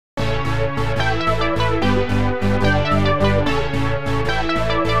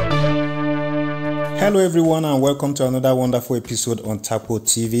Hello everyone and welcome to another wonderful episode on Takpo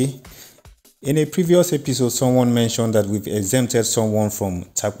TV. In a previous episode, someone mentioned that we've exempted someone from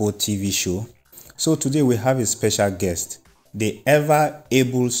Takpo TV show. So today we have a special guest, the ever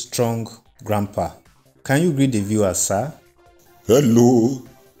able, strong grandpa. Can you greet the viewers, sir? Hello,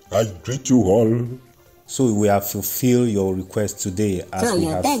 I greet you all. So we have fulfilled your request today. So you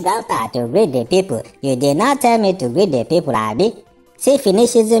tell grandpa to greet the people. You did not tell me to greet the people, Abi. See,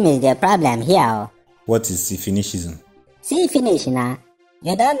 finishism is the problem here. What is finishism? See finish now.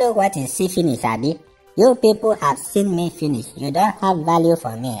 You don't know what is see finish, Abi. You people have seen me finish. You don't have value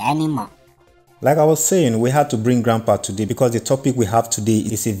for me anymore. Like I was saying, we had to bring grandpa today because the topic we have today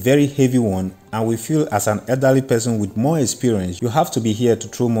is a very heavy one, and we feel as an elderly person with more experience, you have to be here to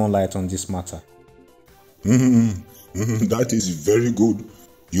throw more light on this matter. That is very good.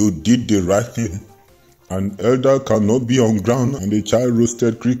 You did the right thing. An elder cannot be on ground and a child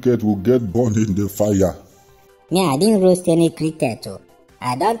roasted cricket will get burned in the fire. Me, I didn't roast any cricket too.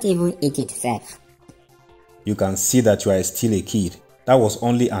 I don't even eat it self. You can see that you are still a kid. That was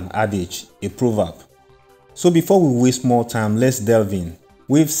only an adage, a proverb. So before we waste more time, let's delve in.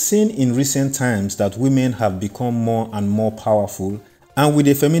 We've seen in recent times that women have become more and more powerful, and with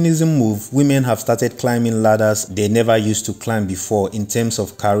the feminism move, women have started climbing ladders they never used to climb before in terms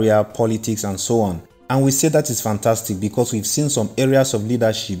of career, politics and so on. And we say that is fantastic because we've seen some areas of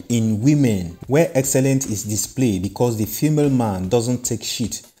leadership in women where excellence is displayed because the female man doesn't take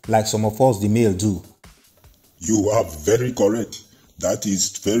shit like some of us the male do. You are very correct. That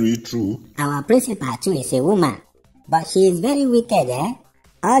is very true. Our principal too is a woman, but she is very wicked, eh?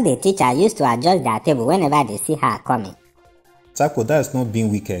 All the teachers used to adjust their table whenever they see her coming. Takpo, that is not being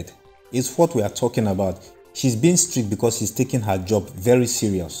wicked. It's what we are talking about. She's being strict because she's taking her job very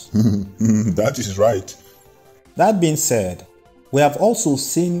serious. That is right. That being said, we have also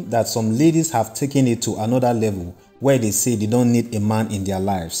seen that some ladies have taken it to another level where they say they don't need a man in their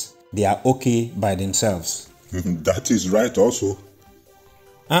lives. They are okay by themselves. That is right also.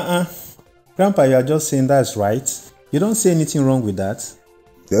 Grandpa, you are just saying that's right. You don't see anything wrong with that.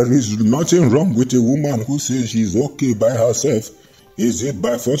 There is nothing wrong with a woman who says she's okay by herself. Is it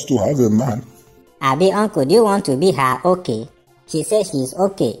by force to have a man? Abi, uncle, do you want to be her okay? She says she's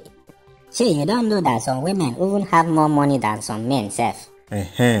okay. Sure, you don't know that some women even have more money than some men, self.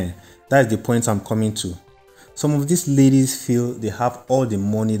 That's the point I'm coming to. Some of these ladies feel they have all the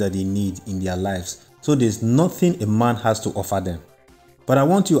money that they need in their lives, so there's nothing a man has to offer them. But I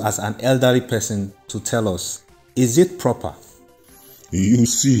want you as an elderly person to tell us, is it proper? You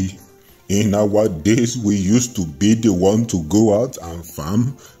see, in our days we used to be the one to go out and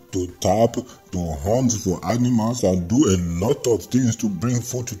farm, to tap, to hunt for animals and do a lot of things to bring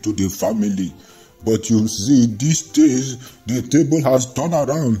food to the family. But you see, these days, the table has turned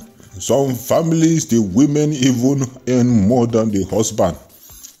around. Some families, the women even earn more than the husband.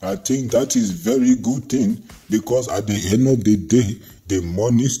 I think that is very good thing because at the end of the day, the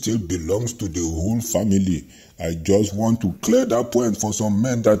money still belongs to the whole family. I just want to clear that point for some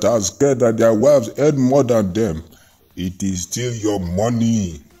men that are scared that their wives earn more than them. It is still your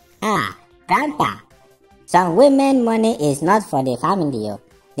money. Grandpa, some women money is not for the family.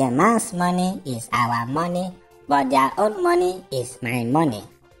 The man's money is our money, but their own money is my money.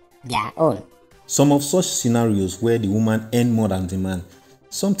 Their own. Some of such scenarios where the woman earn more than the man,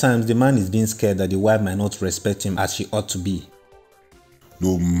 sometimes the man is being scared that the wife might not respect him as she ought to be.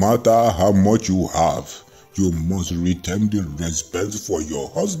 No matter how much you have, you must return the respect for your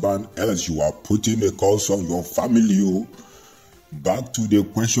husband, else you are putting a curse on your family. Back to the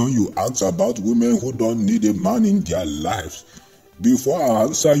question you asked about women who don't need a man in their lives. Before I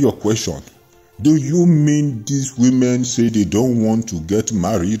answer your question, do you mean these women say they don't want to get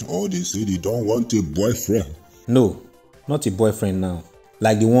married or they say they don't want a boyfriend? No, not a boyfriend now.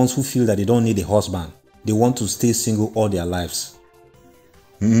 Like the ones who feel that they don't need a husband. They want to stay single all their lives.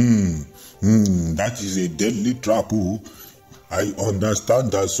 That is a deadly trap. I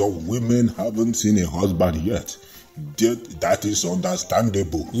understand that some women haven't seen a husband yet. That is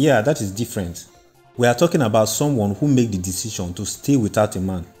understandable. Yeah, that is different. We are talking about someone who made the decision to stay without a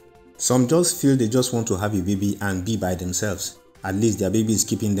man. Some just feel they just want to have a baby and be by themselves. At least their baby is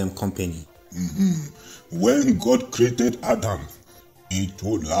keeping them company. When God created Adam, it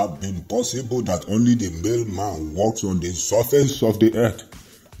would have been possible that only the male man walks on the surface of the earth.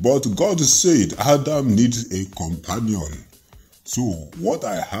 But God said Adam needs a companion. So what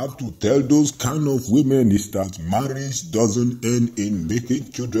I have to tell those kind of women is that marriage doesn't end in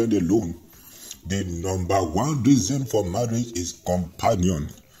making children alone. The number one reason for marriage is companion.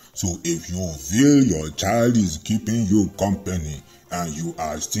 So if you feel your child is keeping you company and you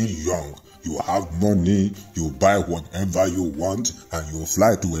are still young, you have money, you buy whatever you want, and you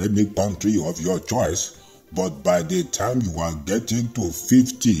fly to any country of your choice, but by the time you are getting to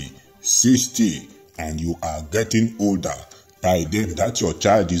 50, 60, and you are getting older, by then that your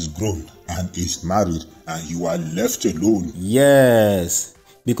child is grown and is married and you are left alone. Yes,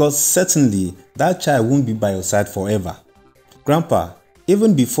 because certainly that child won't be by your side forever. Grandpa,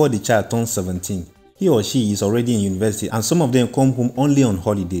 even before the child turns 17, he or she is already in university and some of them come home only on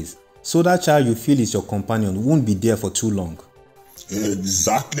holidays. So that child you feel is your companion won't be there for too long.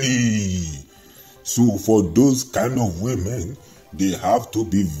 Exactly. So for those kind of women, they have to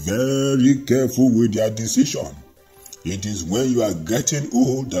be very careful with their decision. It is when you are getting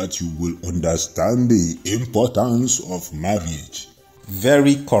old that you will understand the importance of marriage.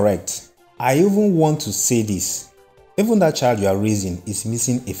 Very correct. I even want to say this. Even that child you are raising is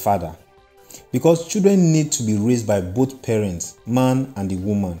missing a father. Because children need to be raised by both parents, man and the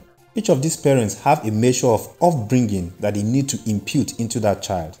woman. Each of these parents have a measure of upbringing that they need to impute into that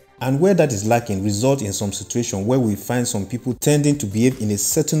child. And where that is lacking, result in some situation where we find some people tending to behave in a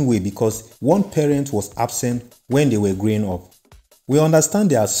certain way because one parent was absent when they were growing up. We understand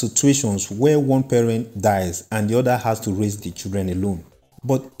there are situations where one parent dies and the other has to raise the children alone.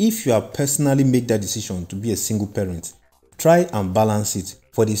 But if you have personally made that decision to be a single parent, try and balance it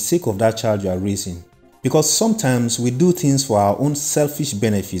for the sake of that child you are raising. Because sometimes we do things for our own selfish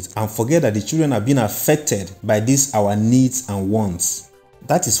benefits and forget that the children are being affected by these our needs and wants.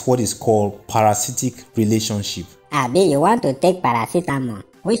 That is what is called parasitic relationship. Abi, you want to take paracetamol?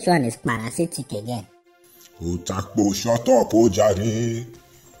 Which one is parasitic again? Oh, Takpo, shut up, oh Jare.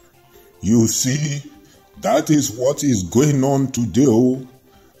 You see, that is what is going on today, oh.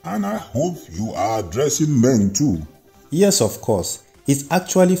 And I hope you are addressing men too. Yes, of course. It's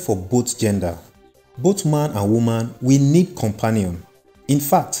actually for both gender. Both man and woman, we need companion. In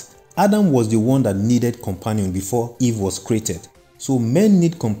fact, Adam was the one that needed companion before Eve was created. So men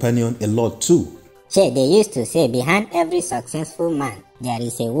need companion a lot too. Che, they used to say behind every successful man, there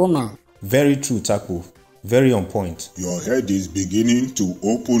is a woman. Very true, Takpo. Very on point. Your head is beginning to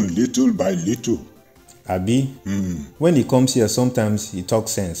open little by little. Abi, when he comes here, sometimes he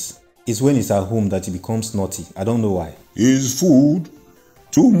talks sense. It's when he's at home that he becomes naughty. I don't know why. Is food,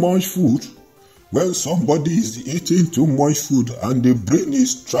 too much food. When somebody is eating too much food and the brain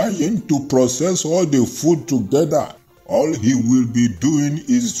is trying to process all the food together, all he will be doing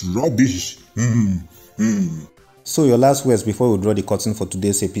is rubbish. So your last words before we draw the curtain for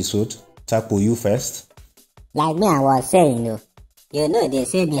today's episode. Takpo, you first. Like me, I was saying, you know they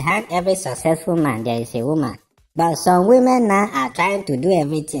say behind every successful man there is a woman. But some women now are trying to do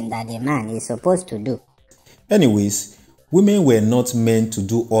everything that a man is supposed to do. Anyways, women were not meant to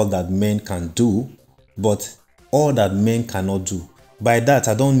do all that men can do, but all that men cannot do. By that,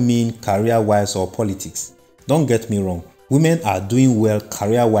 I don't mean career-wise or politics. Don't get me wrong. Women are doing well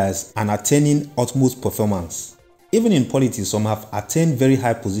career-wise and attaining utmost performance. Even in politics, some have attained very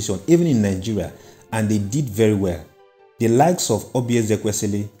high position, even in Nigeria, and they did very well. The likes of Obi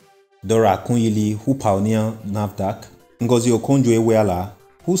Ezekwesili, Dora Akunyili, who pioneered NAFDAC, Ngozi Okonjo-Iweala,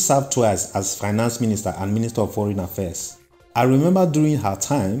 who served twice as finance minister and minister of foreign affairs. I remember during her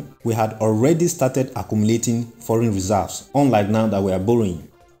time, we had already started accumulating foreign reserves, unlike now that we are borrowing.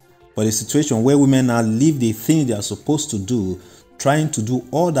 But the situation where women now leave the things they are supposed to do, trying to do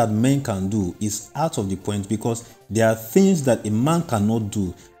all that men can do, is out of the point because there are things that a man cannot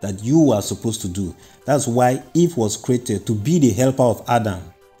do that you are supposed to do. That's why Eve was created to be the helper of Adam.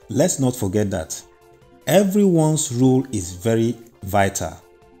 Let's not forget that. Everyone's role is very vital.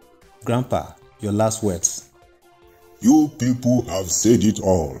 Grandpa, your last words. You people have said it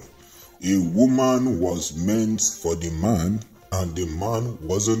all. A woman was meant for the man, and the man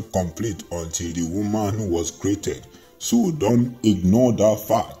wasn't complete until the woman was created. So don't ignore that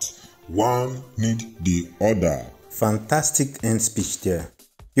fact. One needs the other. Fantastic end speech there.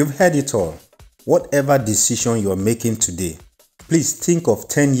 You've heard it all. Whatever decision you're making today, please think of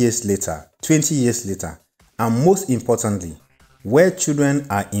 10 years later, 20 years later, and most importantly, where children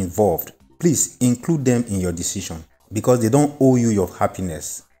are involved, please include them in your decision because they don't owe you your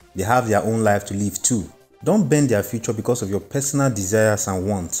happiness. They have their own life to live too. Don't bend their future because of your personal desires and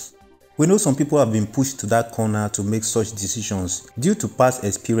wants. We know some people have been pushed to that corner to make such decisions due to past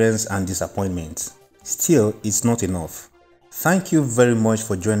experience and disappointment. Still, it's not enough. Thank you very much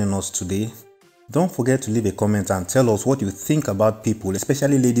for joining us today. Don't forget to leave a comment and tell us what you think about people,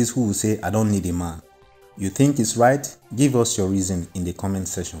 especially ladies who will say, I don't need a man. You think it's right? Give us your reason in the comment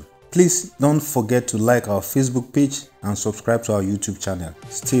section. Please don't forget to like our Facebook page and subscribe to our YouTube channel.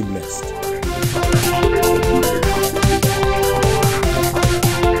 Stay blessed.